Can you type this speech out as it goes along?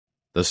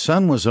The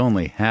sun was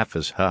only half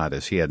as hot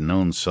as he had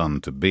known sun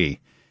to be,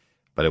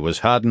 but it was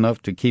hot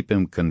enough to keep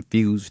him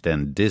confused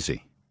and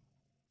dizzy.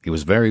 He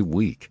was very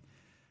weak.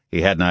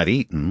 He had not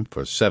eaten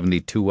for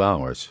 72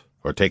 hours,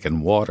 or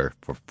taken water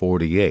for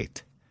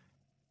 48.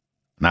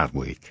 Not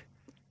weak.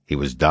 He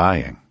was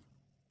dying,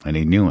 and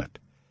he knew it.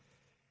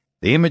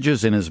 The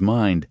images in his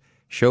mind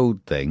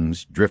showed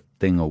things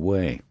drifting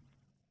away.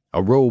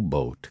 A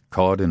rowboat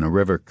caught in a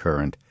river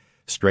current,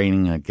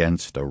 straining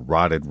against a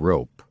rotted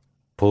rope,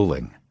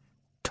 pulling,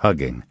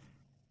 tugging,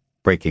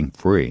 breaking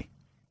free.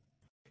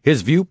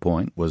 His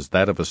viewpoint was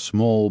that of a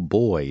small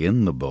boy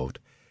in the boat,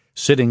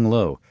 sitting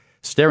low,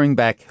 staring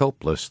back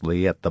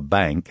helplessly at the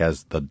bank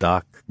as the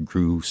dock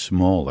grew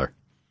smaller.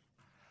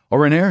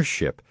 Or an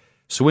airship,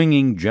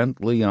 swinging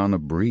gently on a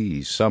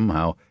breeze,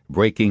 somehow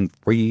breaking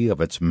free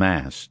of its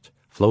mast,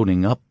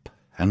 floating up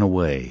and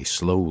away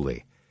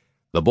slowly,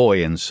 the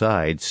boy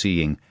inside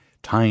seeing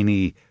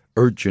tiny,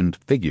 urgent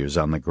figures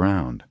on the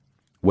ground,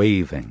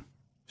 waving,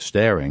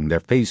 staring, their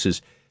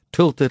faces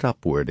tilted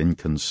upward in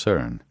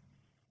concern.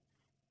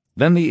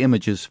 Then the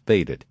images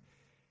faded,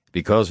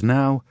 because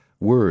now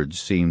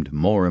words seemed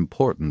more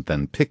important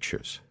than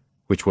pictures,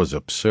 which was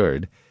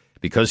absurd,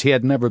 because he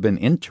had never been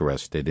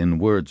interested in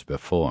words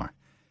before.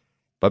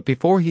 But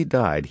before he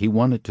died, he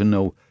wanted to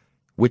know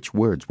which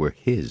words were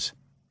his,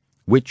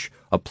 which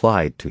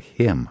applied to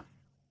him.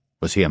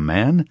 Was he a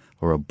man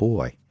or a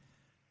boy?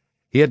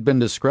 He had been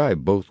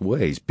described both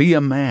ways. Be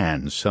a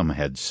man, some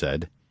had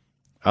said.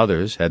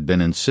 Others had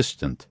been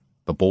insistent,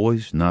 the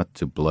boys not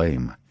to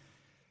blame.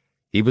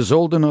 He was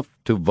old enough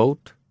to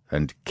vote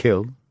and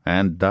kill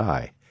and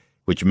die,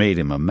 which made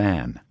him a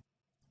man.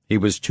 He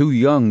was too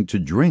young to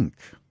drink,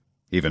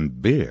 even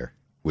beer,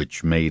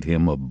 which made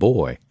him a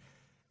boy.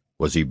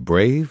 Was he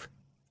brave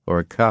or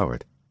a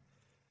coward?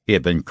 He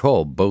had been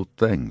called both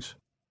things.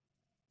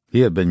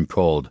 He had been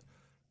called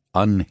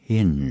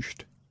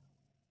unhinged,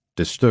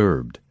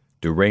 disturbed,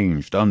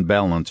 deranged,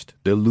 unbalanced,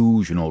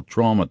 delusional,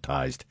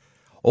 traumatized,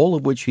 all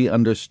of which he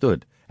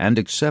understood and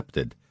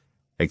accepted,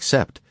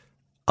 except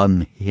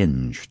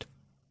unhinged.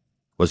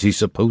 Was he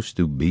supposed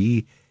to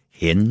be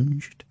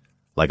hinged,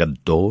 like a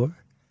door?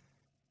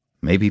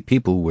 Maybe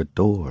people were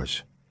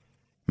doors.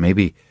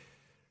 Maybe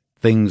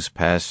things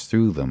passed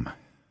through them.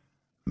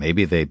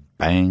 Maybe they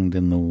banged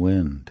in the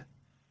wind.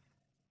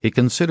 He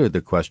considered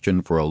the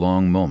question for a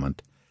long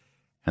moment,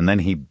 and then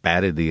he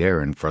batted the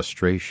air in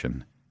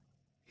frustration.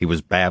 He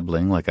was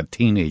babbling like a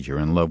teenager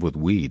in love with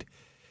weed,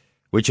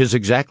 which is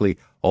exactly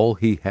all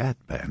he had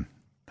been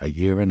a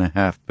year and a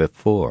half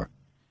before.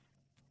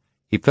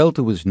 He fell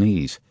to his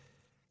knees.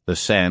 The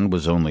sand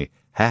was only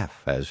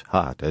half as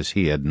hot as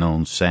he had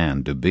known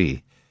sand to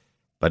be,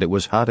 but it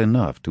was hot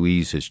enough to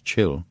ease his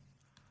chill.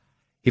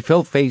 He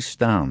fell face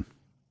down,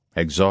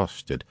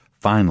 exhausted,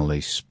 finally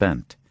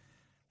spent.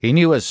 He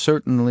knew as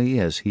certainly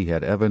as he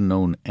had ever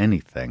known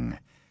anything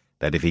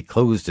that if he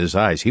closed his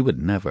eyes he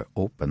would never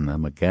open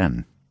them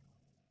again.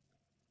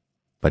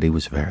 But he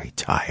was very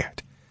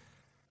tired.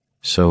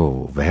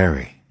 So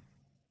very,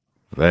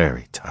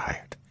 very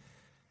tired.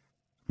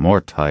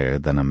 More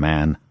tired than a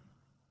man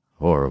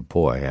or a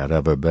boy had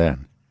ever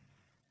been.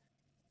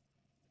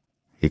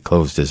 He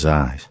closed his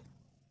eyes.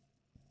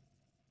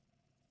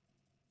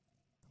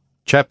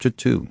 Chapter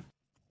 2.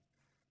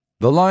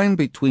 The line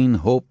between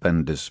hope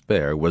and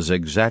despair was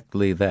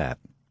exactly that,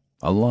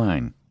 a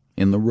line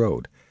in the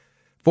road,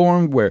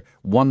 formed where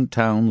one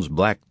town's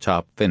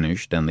blacktop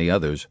finished and the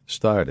other's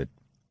started.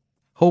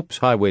 Hope's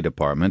highway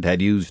department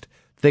had used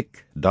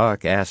thick,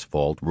 dark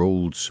asphalt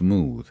rolled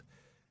smooth.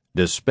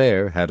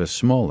 Despair had a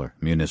smaller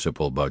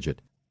municipal budget.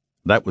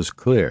 That was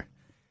clear.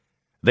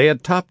 They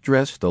had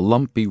top-dressed a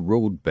lumpy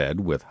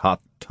roadbed with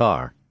hot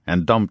tar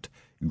and dumped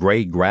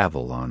gray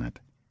gravel on it.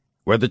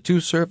 Where the two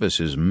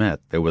surfaces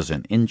met, there was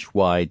an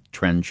inch-wide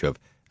trench of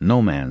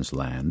no-man's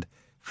land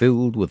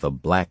filled with a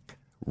black,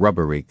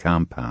 rubbery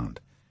compound,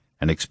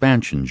 an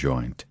expansion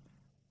joint,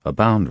 a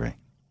boundary,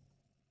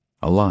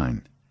 a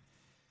line.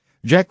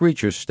 Jack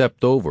Reacher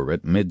stepped over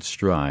it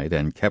mid-stride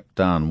and kept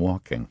on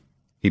walking.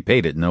 He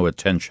paid it no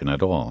attention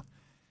at all.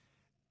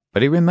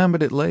 But he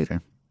remembered it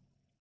later.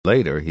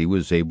 Later he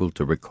was able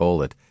to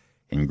recall it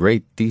in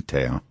great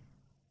detail.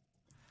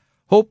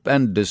 Hope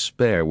and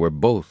despair were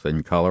both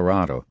in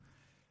Colorado.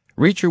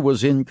 Reacher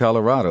was in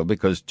Colorado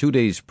because 2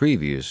 days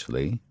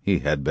previously he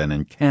had been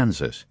in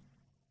Kansas,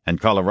 and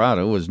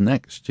Colorado was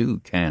next to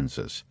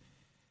Kansas.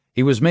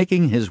 He was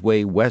making his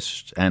way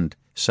west and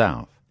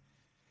south.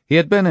 He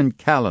had been in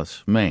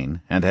Calais,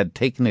 Maine, and had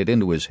taken it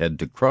into his head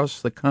to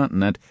cross the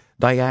continent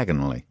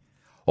diagonally,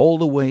 all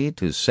the way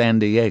to San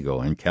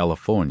Diego in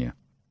California.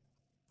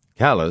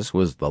 Calais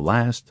was the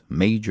last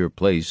major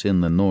place in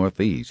the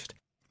Northeast.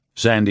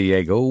 San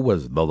Diego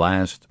was the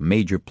last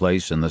major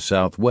place in the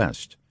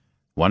Southwest,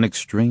 one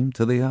extreme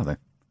to the other.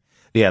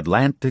 The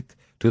Atlantic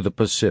to the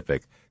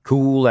Pacific,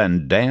 cool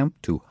and damp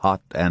to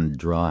hot and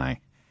dry.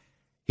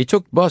 He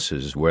took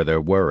buses where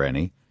there were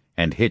any,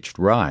 and hitched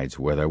rides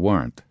where there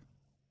weren't.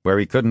 Where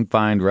he couldn't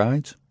find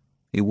rides,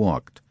 he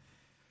walked.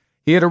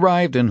 He had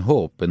arrived in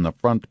Hope in the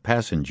front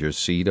passenger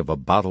seat of a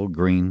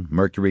bottle-green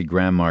Mercury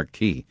Grand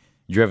Marquis,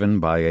 driven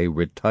by a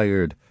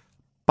retired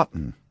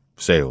button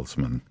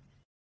salesman.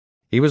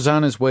 He was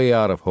on his way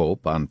out of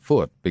Hope on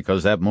foot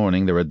because that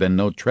morning there had been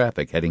no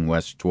traffic heading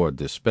west toward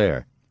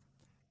Despair.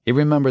 He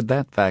remembered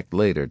that fact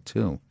later,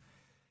 too,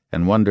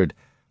 and wondered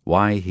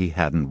why he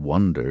hadn't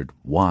wondered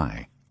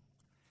why.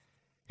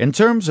 In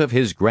terms of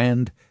his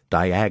grand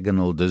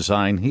diagonal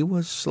design, he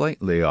was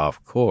slightly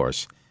off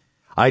course.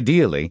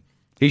 Ideally,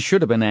 he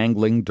should have been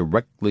angling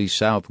directly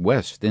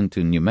southwest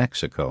into New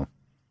Mexico.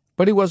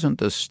 But he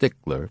wasn't a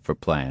stickler for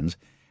plans,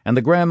 and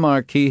the Grand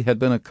Marquis had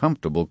been a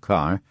comfortable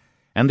car,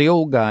 and the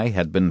old guy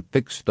had been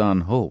fixed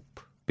on Hope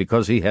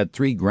because he had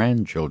 3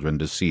 grandchildren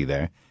to see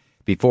there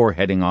before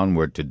heading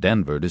onward to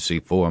Denver to see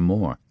 4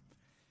 more.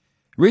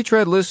 Reacher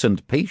had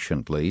listened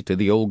patiently to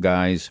the old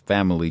guy's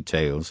family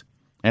tales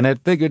and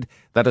had figured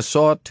that a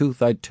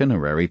sawtooth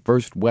itinerary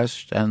first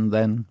west and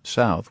then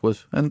south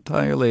was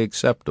entirely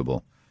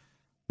acceptable.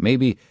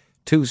 Maybe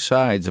 2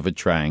 sides of a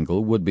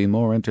triangle would be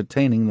more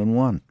entertaining than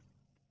one.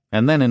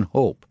 And then in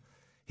Hope,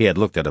 he had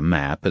looked at a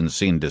map and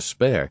seen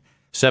Despair,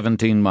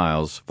 17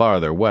 miles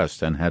farther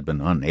west, and had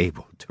been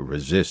unable to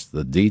resist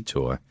the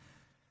detour.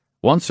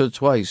 Once or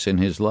twice in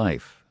his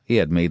life, he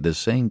had made the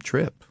same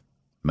trip,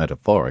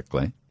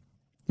 metaphorically.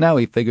 Now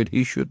he figured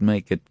he should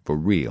make it for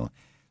real,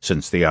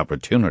 since the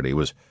opportunity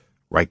was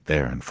right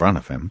there in front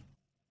of him.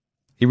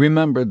 He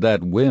remembered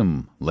that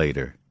whim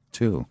later,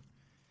 too.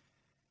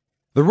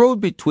 The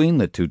road between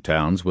the 2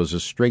 towns was a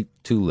straight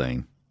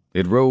 2-lane.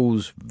 It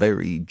rose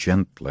very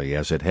gently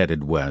as it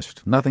headed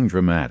west, nothing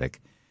dramatic.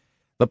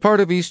 The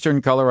part of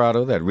eastern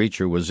Colorado that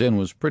Reacher was in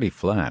was pretty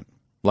flat,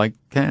 like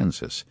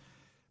Kansas,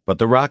 but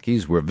the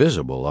Rockies were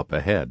visible up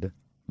ahead,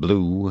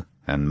 blue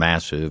and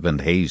massive and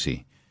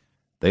hazy.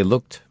 They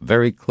looked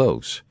very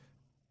close,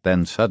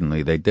 then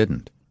suddenly they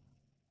didn't.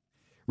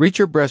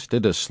 Reacher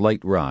breasted a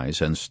slight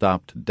rise and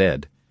stopped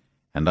dead,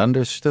 and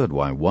understood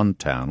why one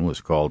town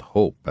was called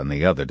Hope and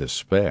the other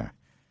Despair.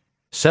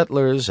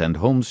 Settlers and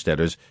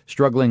homesteaders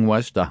struggling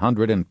west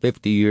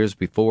 150 years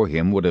before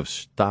him would have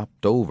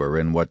stopped over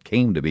in what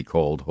came to be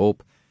called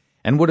Hope,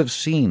 and would have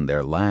seen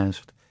their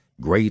last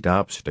great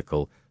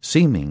obstacle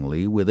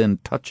seemingly within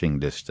touching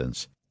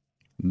distance.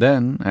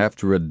 Then,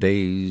 after a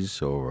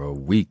day's or a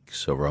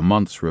week's or a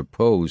month's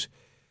repose,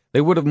 they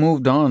would have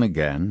moved on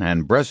again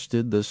and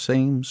breasted the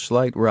same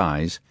slight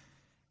rise,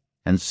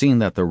 and seen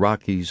that the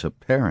Rockies'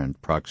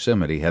 apparent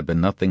proximity had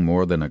been nothing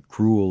more than a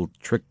cruel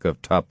trick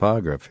of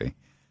topography,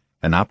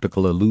 an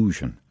optical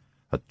illusion,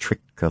 a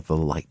trick of the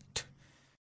light.